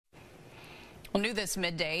Well, new this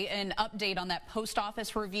midday, an update on that post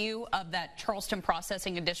office review of that Charleston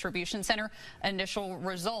Processing and Distribution Center. Initial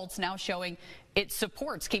results now showing it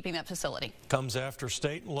supports keeping that facility. Comes after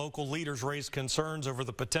state and local leaders raised concerns over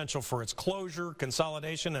the potential for its closure,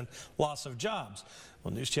 consolidation, and loss of jobs.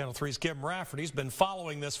 Well, News Channel 3's Kim Rafferty's been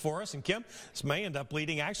following this for us. And Kim, this may end up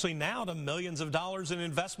leading actually now to millions of dollars in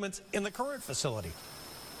investments in the current facility.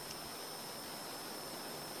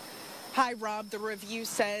 Hi, Rob. The review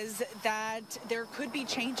says that there could be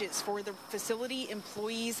changes for the facility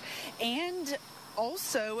employees and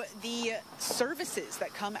also the services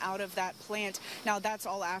that come out of that plant. Now, that's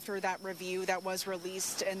all after that review that was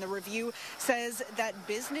released, and the review says that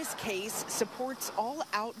business case supports all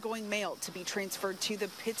outgoing mail to be transferred to the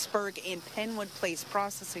Pittsburgh and Penwood Place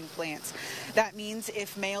processing plants. That means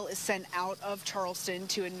if mail is sent out of Charleston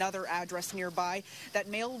to another address nearby, that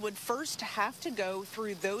mail would first have to go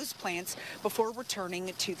through those plants before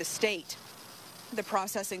returning to the state. The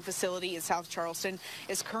processing facility in South Charleston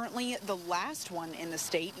is currently the last one in the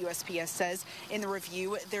state. USPS says in the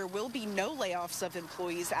review there will be no layoffs of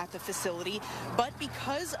employees at the facility, but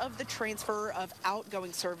because of the transfer of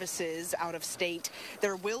outgoing services out of state,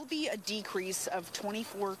 there will be a decrease of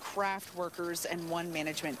 24 craft workers and 1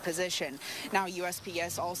 management position. Now,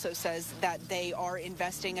 USPS also says that they are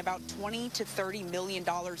investing about $20 to $30 million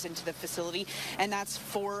into the facility, and that's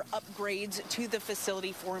for upgrades to the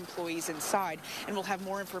facility for employees inside. And we'll have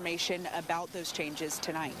more information about those changes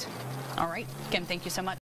tonight. All right, Kim, thank you so much.